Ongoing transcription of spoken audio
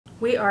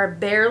We are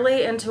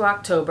barely into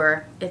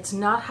October. It's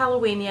not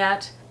Halloween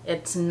yet.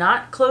 It's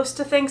not close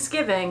to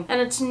Thanksgiving,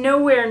 and it's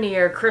nowhere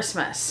near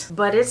Christmas.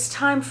 But it's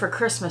time for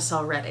Christmas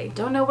already.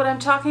 Don't know what I'm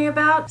talking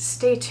about?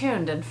 Stay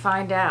tuned and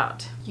find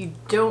out. You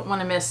don't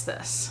want to miss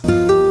this.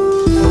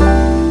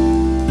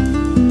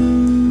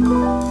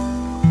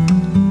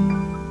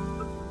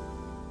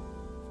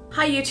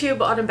 Hi YouTube,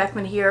 Autumn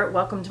Beckman here.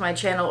 Welcome to my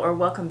channel, or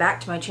welcome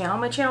back to my channel.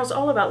 My channel is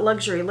all about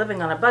luxury living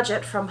on a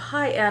budget, from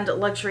high-end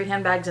luxury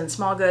handbags and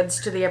small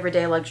goods to the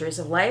everyday luxuries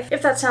of life.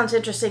 If that sounds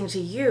interesting to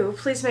you,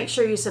 please make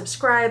sure you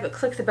subscribe,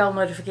 click the bell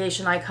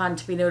notification icon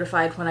to be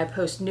notified when I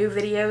post new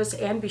videos,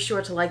 and be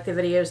sure to like the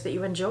videos that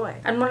you enjoy.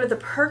 And one of the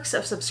perks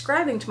of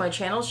subscribing to my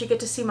channel is you get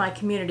to see my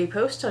community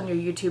post on your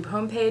YouTube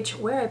homepage,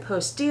 where I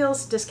post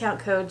deals, discount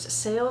codes,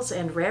 sales,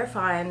 and rare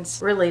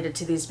finds related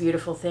to these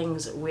beautiful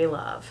things we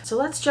love. So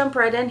let's jump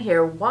right in here.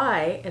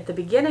 Why, at the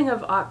beginning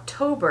of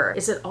October,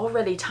 is it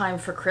already time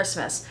for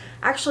Christmas?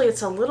 Actually,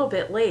 it's a little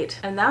bit late,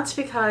 and that's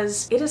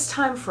because it is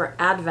time for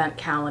advent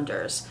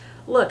calendars.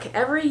 Look,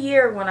 every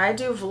year when I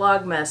do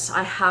Vlogmas,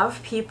 I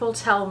have people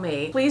tell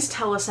me, please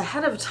tell us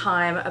ahead of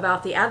time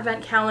about the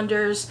advent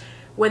calendars,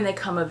 when they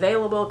come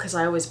available, because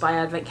I always buy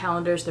advent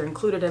calendars. They're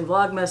included in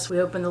Vlogmas.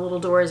 We open the little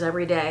doors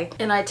every day.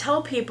 And I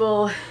tell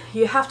people,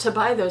 you have to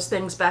buy those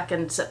things back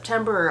in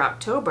September or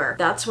October.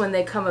 That's when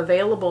they come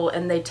available,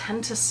 and they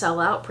tend to sell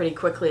out pretty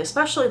quickly,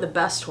 especially the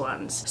best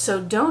ones. So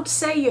don't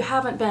say you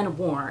haven't been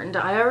warned.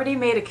 I already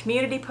made a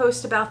community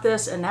post about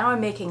this, and now I'm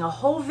making a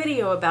whole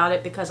video about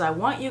it because I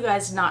want you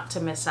guys not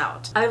to miss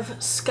out.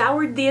 I've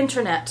scoured the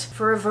internet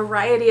for a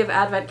variety of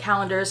advent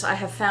calendars. I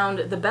have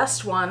found the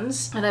best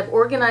ones, and I've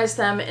organized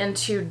them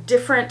into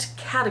different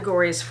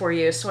categories for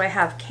you. So I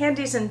have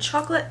candies and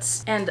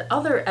chocolates and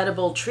other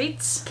edible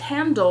treats,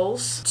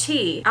 candles,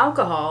 tea,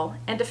 alcohol,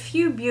 and a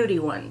few beauty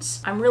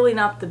ones. I'm really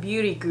not the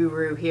beauty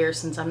guru here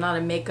since I'm not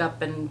a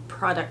makeup and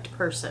product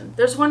person.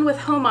 There's one with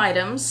home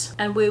items,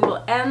 and we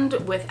will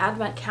end with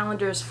advent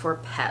calendars for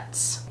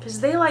pets,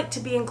 because they like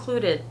to be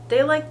included.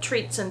 They like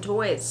treats and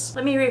toys.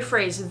 Let me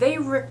rephrase, they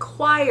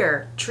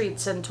require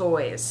treats and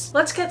toys.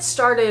 Let's get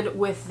started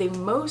with the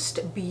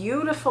most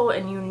beautiful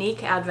and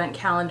unique advent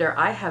calendar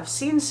I have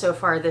seen so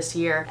far this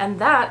year, and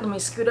that, let me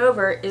scoot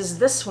over, is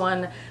this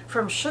one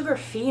from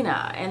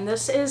Sugarfina, and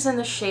this is in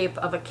the shape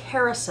of a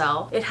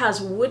carousel. It has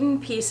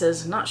wooden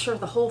pieces. Not sure if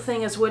the whole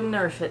thing is wooden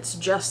or if it's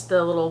just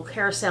the little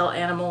carousel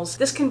animals.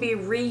 This can be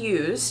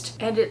reused,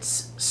 and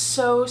it's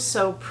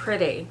so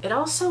pretty. It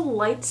also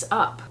lights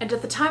up, and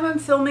at the time I'm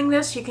filming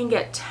this, you can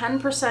get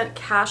 10%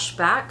 cash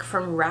back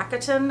from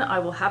Rakuten. I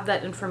will have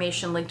that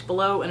information linked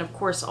below, and of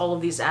course all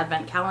of these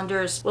advent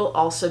calendars will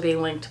also be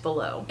linked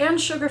below. And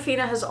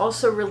Sugarfina has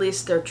also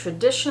released their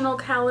traditional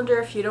calendar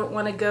if you don't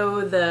want to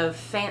go the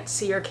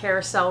fancier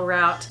carousel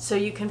route, so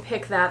you can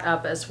pick that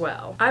up as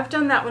well. I've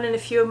done that one in a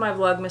few of my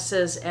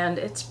Vlogmases, and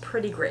it's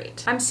pretty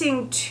great. I'm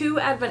seeing 2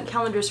 advent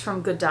calendars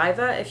from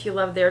Godiva if you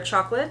love their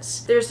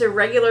chocolates. There's their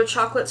regular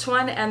chocolates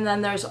one, and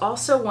then there's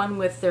also one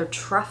with their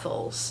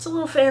truffles. It's a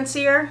little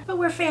fancier, but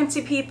we're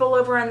fancy people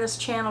over on this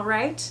channel,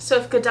 right? So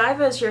if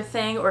Godiva is your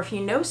thing, or if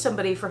you know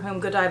somebody for whom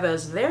Godiva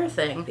is their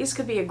thing, these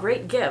could be a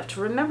great gift.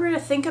 Remember to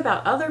think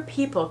about other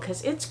people,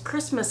 because it's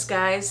Christmas,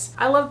 guys.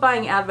 I love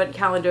buying advent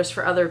calendars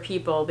for other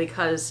people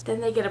because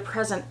then they get a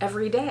present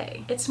every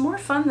day. It's more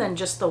fun than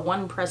just the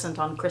one present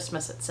on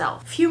Christmas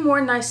itself. A few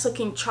more nice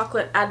looking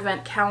chocolate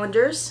advent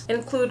calendars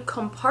include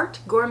Compart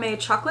Gourmet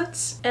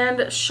Chocolates and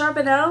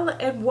Charbonnel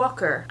and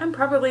Walker. I'm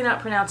probably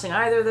not pronouncing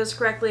either of those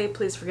correctly,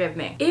 please forgive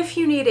me. If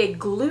you need a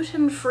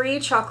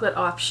gluten-free chocolate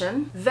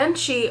option,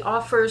 Venchi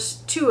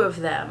offers 2 of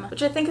them,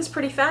 which I think is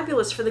pretty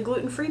fabulous for the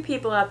gluten-free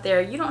people out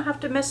there. You don't have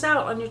to miss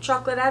out on your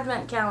chocolate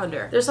advent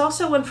calendar. There's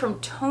also one from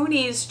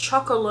Tony's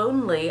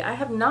Chocolonely. I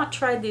have not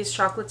tried these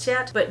chocolates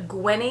yet, but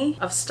Gwenny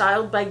of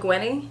Styled by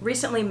Gwenny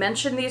recently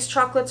mentioned these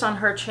chocolates on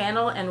her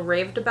channel and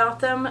raved about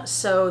them,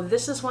 so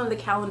this is one of the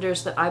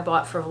calendars that I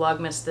bought for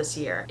Vlogmas this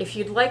year. If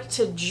you'd like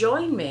to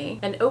join me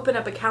and open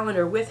up a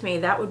calendar with me,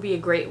 that would be a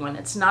great one.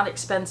 It's not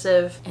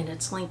expensive, and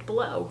it's linked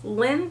below.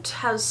 Lindt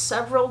has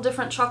several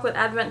different chocolate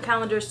advent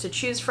calendars to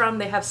choose from.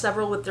 They have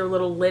several with their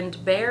little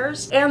Lindt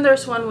bears, and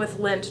there's one with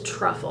Lindt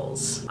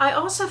truffles. I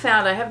also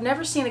found, I have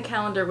never seen a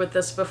calendar with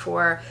this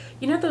before,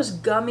 you know those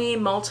gummy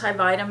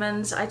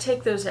multivitamins? I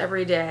take those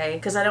every day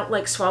because I don't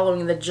like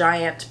swallowing the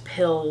giant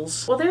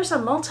pills. Well, there's a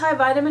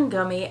multivitamin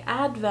gummy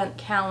advent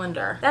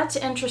calendar. That's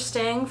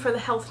interesting for the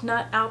health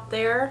nut out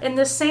there. And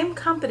this same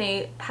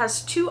company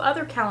has 2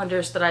 other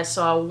calendars that I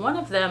saw. One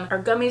of them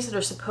are gummies that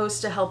are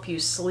supposed to help you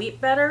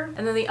sleep better,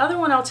 and then the other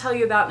one I'll tell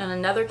you about in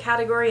another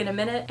category in a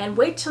minute, and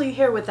wait till you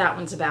hear what that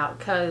one's about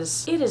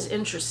because it is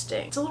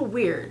interesting. It's a little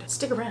weird.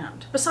 Stick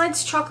around.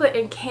 Besides chocolate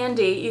and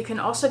candy, you can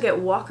also get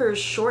Walker's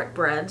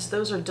shortbreads.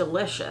 Those are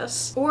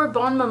delicious. Or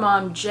Bon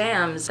Maman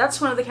jams.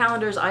 That's one of the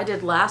calendars I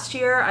did last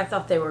year. I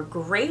thought they were were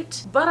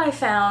great, but I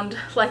found,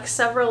 like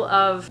several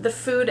of the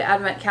food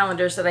advent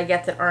calendars that I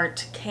get that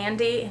aren't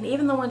candy, and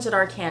even the ones that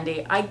are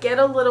candy, I get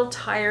a little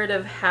tired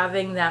of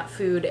having that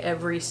food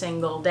every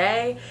single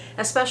day,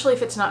 especially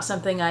if it's not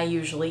something I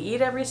usually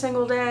eat every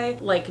single day.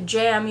 Like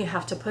jam, you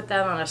have to put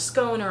that on a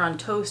scone or on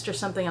toast or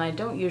something, and I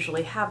don't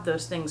usually have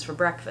those things for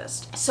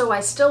breakfast. So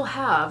I still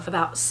have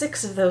about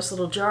 6 of those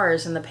little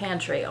jars in the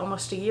pantry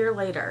almost a year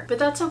later. But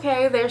that's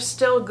okay, they're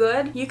still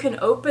good. You can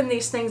open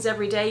these things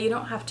every day, you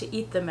don't have to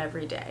eat them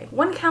every day.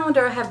 One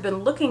calendar I have been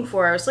looking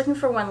for, I was looking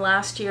for one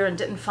last year and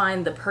didn't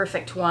find the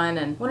perfect one,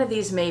 and one of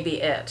these may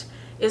be it,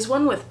 is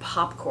one with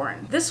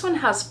popcorn. This one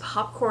has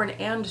popcorn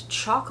and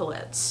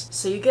chocolates,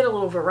 so you get a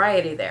little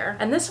variety there.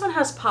 And this one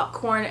has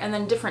popcorn and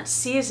then different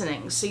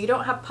seasonings, so you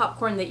don't have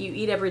popcorn that you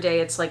eat every day,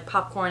 it's like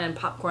popcorn and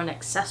popcorn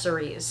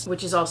accessories,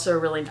 which is also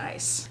really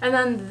nice. And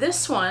then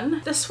this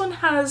one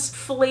has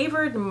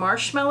flavored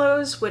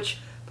marshmallows, which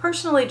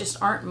personally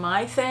just aren't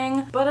my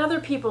thing, but other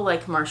people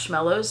like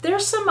marshmallows.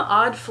 There's some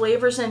odd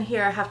flavors in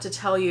here, I have to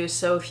tell you,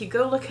 so if you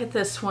go look at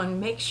this one,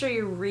 make sure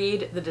you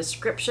read the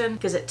description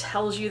because it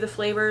tells you the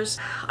flavors.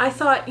 I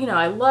thought, you know,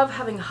 I love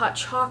having hot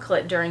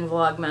chocolate during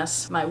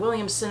Vlogmas, my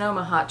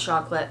Williams-Sonoma hot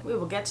chocolate. We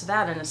will get to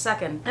that in a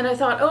second. And I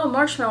thought, oh, a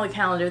marshmallow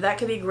calendar, that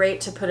could be great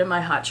to put in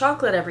my hot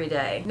chocolate every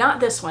day. Not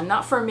this one,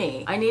 not for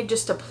me. I need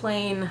just a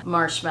plain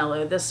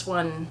marshmallow. This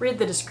one, read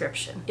the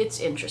description. It's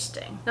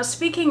interesting. Now,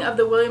 speaking of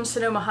the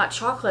Williams-Sonoma hot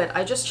chocolate,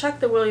 I just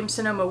checked the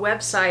Williams-Sonoma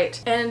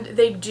website and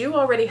they do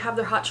already have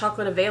their hot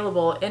chocolate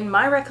available. In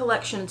my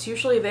recollection, it's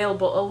usually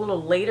available a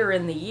little later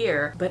in the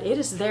year, but it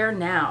is there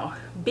now.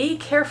 Be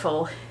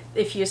careful.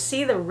 If you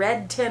see the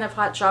red tin of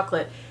hot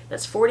chocolate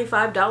that's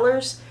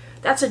 $45,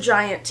 that's a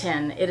giant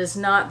tin. It is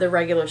not the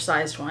regular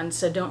sized one,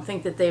 so don't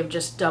think that they've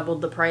just doubled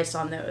the price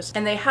on those.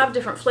 And they have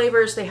different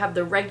flavors. They have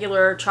the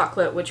regular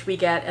chocolate, which we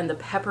get, and the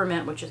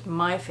peppermint, which is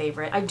my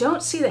favorite. I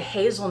don't see the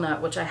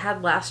hazelnut, which I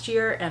had last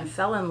year and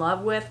fell in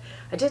love with.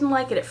 I didn't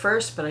like it at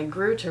first, but I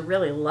grew to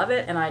really love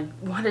it, and I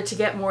wanted to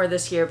get more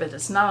this year, but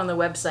it's not on the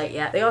website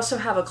yet. They also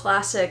have a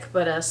classic,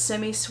 but a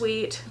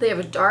semi-sweet. They have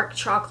a dark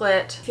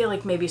chocolate. I feel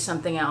like maybe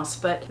something else,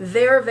 but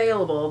they're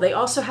available. They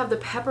also have the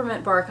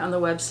peppermint bark on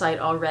the website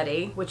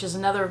already, which is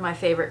another of my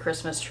favorite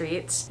Christmas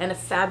treats, and a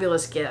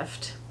fabulous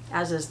gift,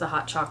 as is the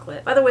hot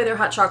chocolate. By the way, their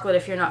hot chocolate,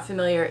 if you're not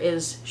familiar,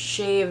 is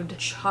shaved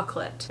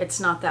chocolate.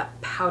 It's not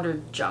that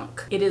powdered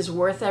junk. It is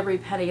worth every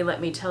penny,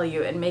 let me tell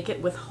you, and make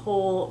it with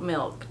whole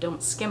milk.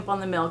 Don't skimp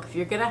on the milk. If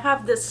you're gonna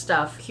have this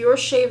stuff, pure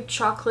shaved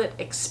chocolate,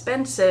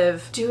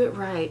 expensive, do it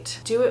right.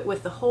 Do it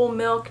with the whole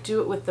milk,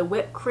 do it with the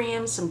whipped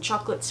cream, some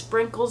chocolate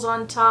sprinkles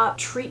on top.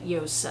 Treat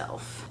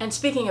yourself. And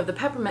speaking of the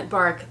peppermint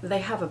bark, they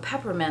have a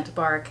peppermint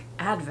bark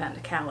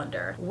advent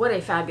calendar. What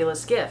a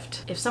fabulous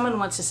gift. If someone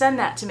wants to send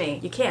that to me,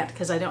 you can't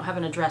because I don't have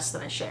an address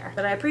that I share.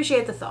 But I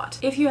appreciate the thought.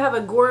 If you have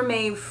a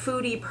gourmet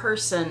foodie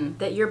person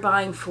that you're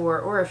buying for,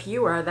 or if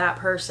you are that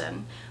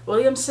person,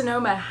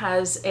 Williams-Sonoma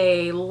has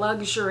a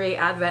luxury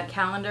advent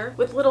calendar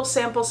with little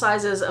sample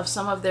sizes of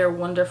some of their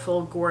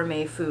wonderful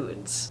gourmet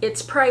foods.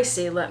 It's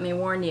pricey, let me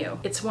warn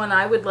you. It's one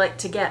I would like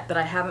to get, but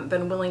I haven't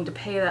been willing to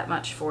pay that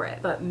much for it.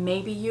 But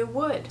maybe you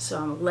would, so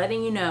I'm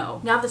letting you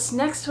know. Now this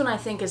next one I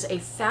think is a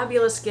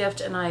fabulous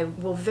gift, and I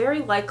will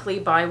very likely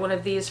buy one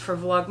of these for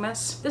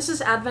Vlogmas. This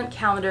is advent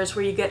calendars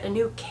where you get a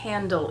new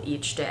candle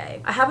each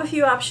day. I have a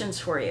few options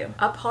for you.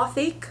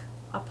 Apotheke,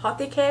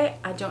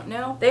 I don't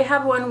know. They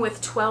have one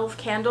with 12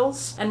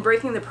 candles, and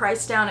breaking the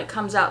price down, it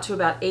comes out to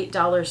about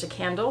 $8 a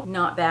candle.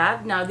 Not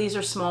bad. Now these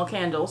are small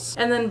candles.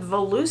 And then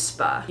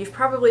Voluspa. You've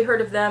probably heard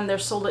of them. They're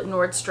sold at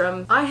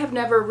Nordstrom. I have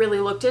never really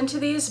looked into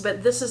these,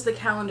 but this is the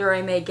calendar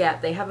I may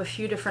get. They have a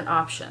few different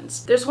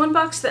options. There's one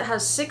box that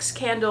has 6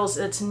 candles.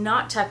 It's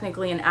not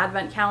technically an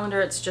advent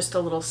calendar, it's just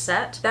a little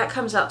set. That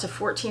comes out to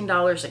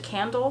 $14 a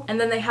candle. And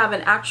then they have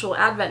an actual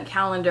advent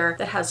calendar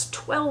that has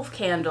 12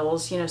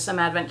 candles. You know, some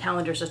advent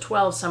calendars are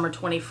 12, some are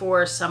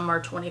 24, some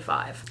are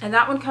 25. And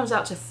that one comes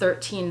out to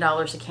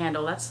 $13 a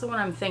candle. That's the one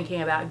I'm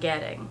thinking about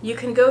getting. You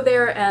can go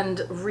there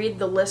and read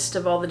the list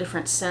of all the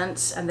different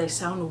scents, and they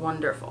sound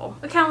wonderful.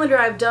 A calendar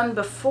I've done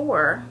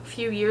before, a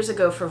few years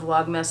ago for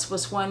Vlogmas,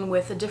 was one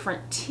with a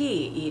different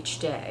tea each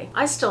day.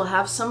 I still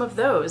have some of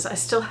those. I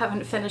still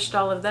haven't finished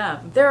all of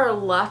them. There are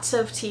lots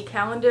of tea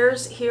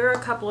calendars. Here are a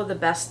couple of the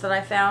best that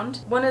I found.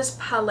 One is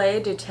Palais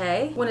du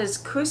Thé, one is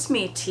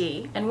Kusmi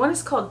Tea, and one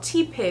is called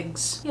Tea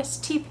Pigs. Yes,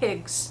 Tea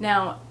Pigs.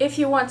 Now, if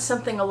you want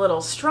something a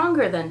little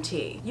stronger than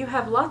tea, you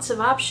have lots of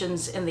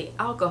options in the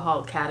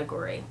alcohol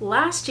category.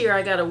 Last year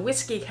I got a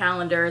whiskey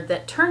calendar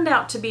that turned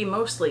out to be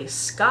mostly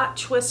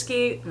Scotch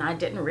whiskey, and I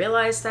didn't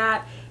realize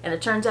that, and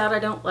it turns out I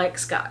don't like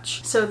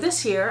Scotch. So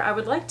this year I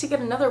would like to get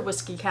another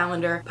whiskey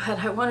calendar, but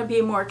I want to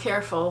be more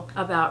careful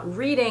about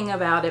reading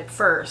about it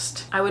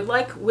first. I would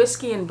like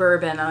whiskey and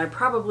bourbon, and I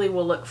probably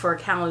will look for a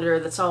calendar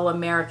that's all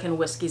American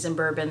whiskeys and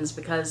bourbons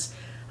because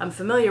I'm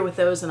familiar with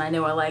those and I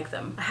know I like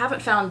them. I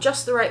haven't found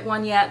just the right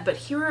one yet, but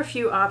here are a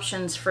few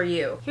options for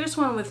you. Here's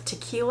one with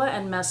tequila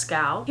and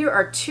mezcal. Here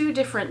are 2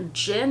 different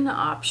gin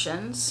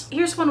options.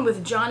 Here's one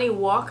with Johnny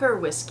Walker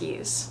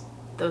whiskeys.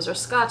 Those are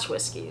Scotch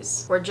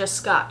whiskeys, or just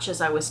Scotch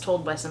as I was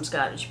told by some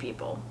Scottish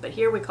people, but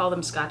here we call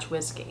them Scotch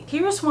whiskey.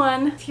 Here's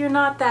one, if you're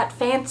not that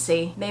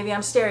fancy, maybe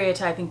I'm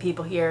stereotyping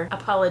people here,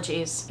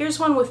 apologies. Here's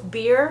one with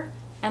beer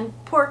and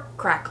pork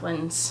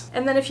cracklins.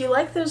 And then if you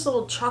like those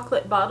little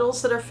chocolate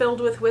bottles that are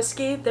filled with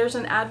whiskey, there's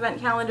an advent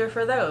calendar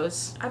for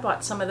those. I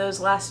bought some of those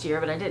last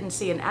year, but I didn't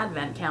see an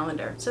advent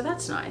calendar, so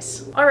that's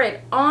nice. All right,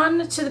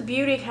 on to the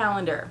beauty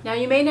calendar. Now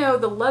you may know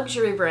the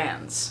luxury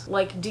brands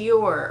like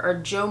Dior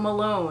or Jo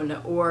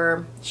Malone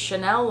or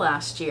Chanel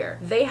last year.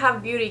 They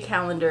have beauty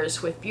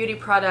calendars with beauty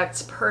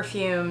products,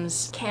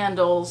 perfumes,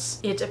 candles.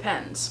 It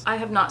depends. I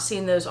have not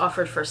seen those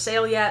offered for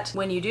sale yet.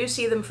 When you do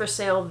see them for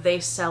sale,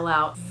 they sell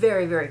out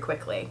very, very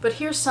quickly. But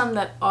here's some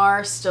that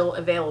are still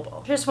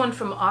available. Here's one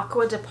from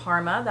Acqua di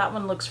Parma. That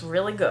one looks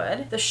really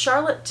good. The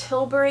Charlotte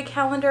Tilbury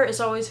calendar is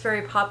always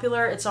very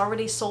popular. It's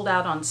already sold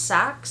out on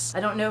Saks. I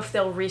don't know if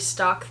they'll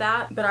restock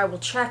that, but I will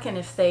check, and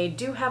if they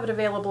do have it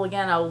available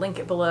again, I'll link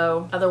it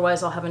below.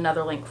 Otherwise, I'll have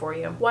another link for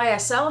you.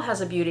 YSL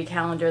has a beauty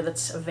calendar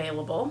that's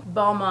available.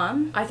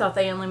 Balmain, I thought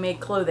they only made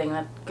clothing.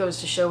 That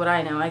goes to show what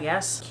I know, I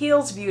guess.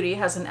 Kiehl's Beauty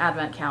has an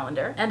advent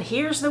calendar. And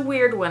here's the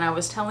weird one I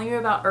was telling you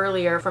about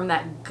earlier from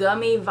that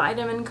gummy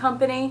vitamin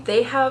company.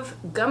 They have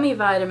gummy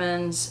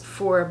vitamins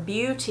for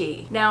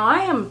beauty. Now I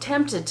am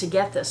tempted to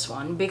get this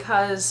one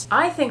because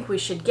I think we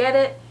should get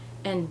it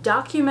and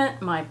document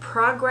my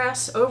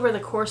progress over the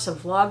course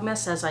of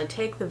Vlogmas as I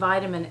take the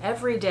vitamin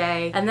every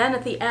day, and then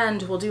at the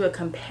end we'll do a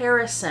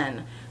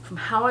comparison from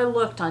how I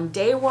looked on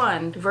day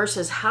 1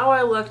 versus how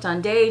I looked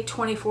on day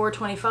 24,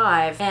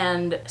 25,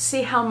 and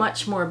see how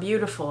much more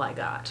beautiful I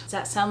got. Does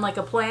that sound like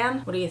a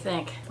plan? What do you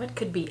think? What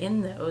could be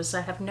in those?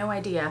 I have no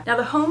idea. Now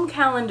the home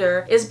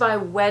calendar is by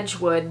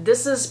Wedgwood.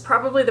 This is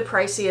probably the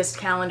priciest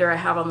calendar I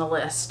have on the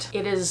list.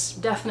 It is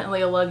definitely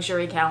a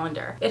luxury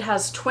calendar. It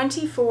has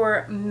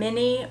 24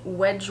 mini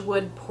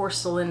Wedgwood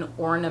porcelain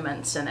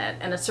ornaments in it,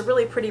 and it's a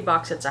really pretty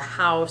box. It's a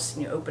house,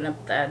 and you open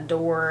up the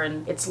door,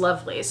 and it's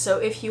lovely. So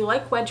if you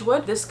like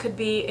Wedgwood, this could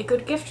be a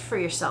good gift for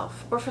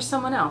yourself, or for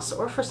someone else,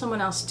 or for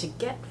someone else to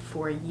get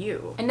for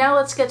you. And now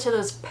let's get to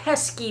those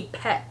pesky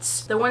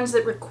pets, the ones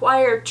that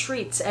require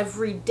treats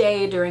every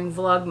day during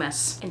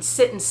Vlogmas, and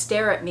sit and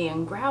stare at me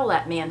and growl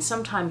at me and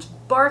sometimes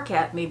bark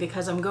at me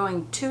because I'm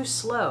going too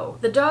slow.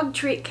 The dog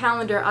treat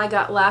calendar I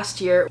got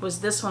last year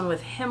was this one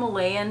with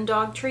Himalayan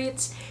dog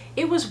treats.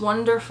 It was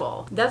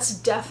wonderful. That's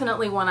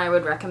definitely one I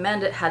would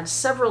recommend. It had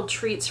several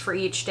treats for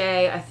each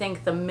day. I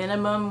think the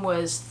minimum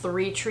was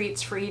 3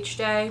 treats for each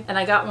day, and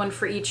I got one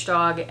for each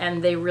dog,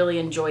 and they really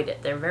enjoyed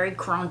it. They're very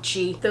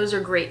crunchy. Those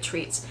are great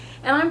treats.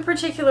 And I'm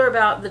particular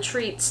about the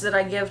treats that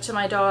I give to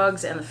my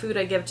dogs and the food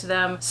I give to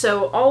them.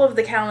 So all of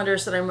the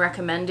calendars that I'm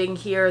recommending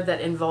here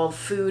that involve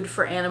food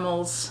for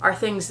animals are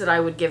things that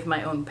I would give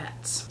my own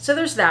pets. So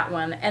there's that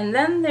one. And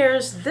then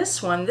there's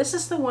this one. This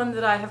is the one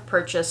that I have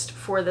purchased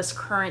for this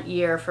current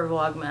year for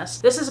Vlogmas.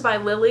 This is by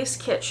Lily's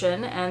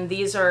Kitchen, and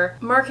these are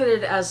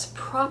marketed as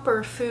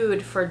proper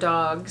food for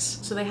dogs.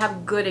 So they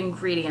have good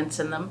ingredients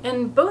in them.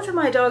 And both of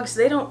my dogs,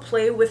 they don't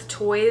play with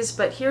toys,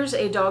 but here's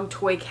a dog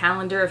toy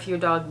calendar if your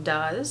dog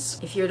does.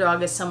 If your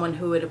dog is someone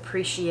who would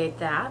appreciate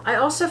that. I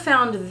also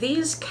found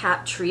these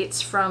cat treats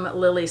from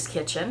Lily's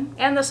Kitchen,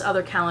 and this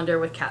other calendar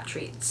with cat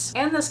treats,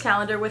 and this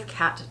calendar with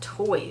cat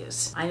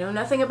toys. I know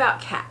nothing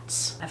about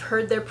cats. I've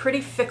heard they're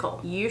pretty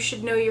fickle. You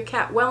should know your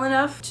cat well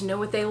enough to know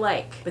what they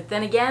like. But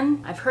then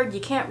again, I've heard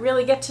you can't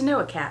really get to know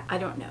a cat. I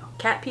don't know.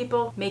 Cat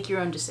people, make your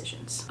own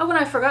decisions. Oh, and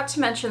I forgot to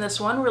mention this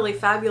one really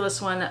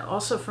fabulous one,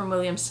 also from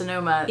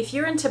Williams-Sonoma. If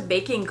you're into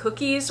baking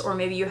cookies, or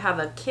maybe you have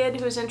a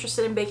kid who's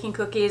interested in baking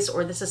cookies,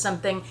 or this is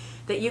something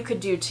that you could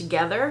do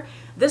together,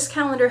 this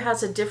calendar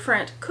has a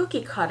different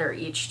cookie cutter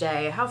each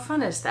day. How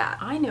fun is that?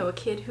 I know a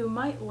kid who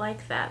might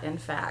like that, in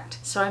fact,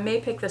 so I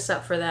may pick this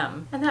up for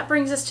them. And that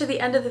brings us to the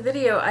end of the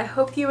video. I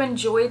hope you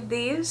enjoyed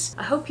these.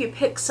 I hope you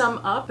pick some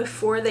up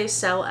before they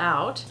sell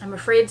out. I'm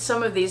afraid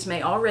some of these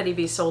may already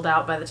be sold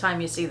out by the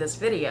time you see this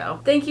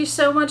video. Thank you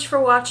so much for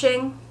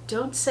watching.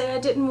 Don't say I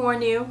didn't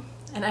warn you,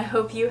 and I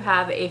hope you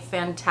have a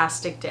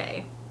fantastic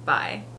day. Bye.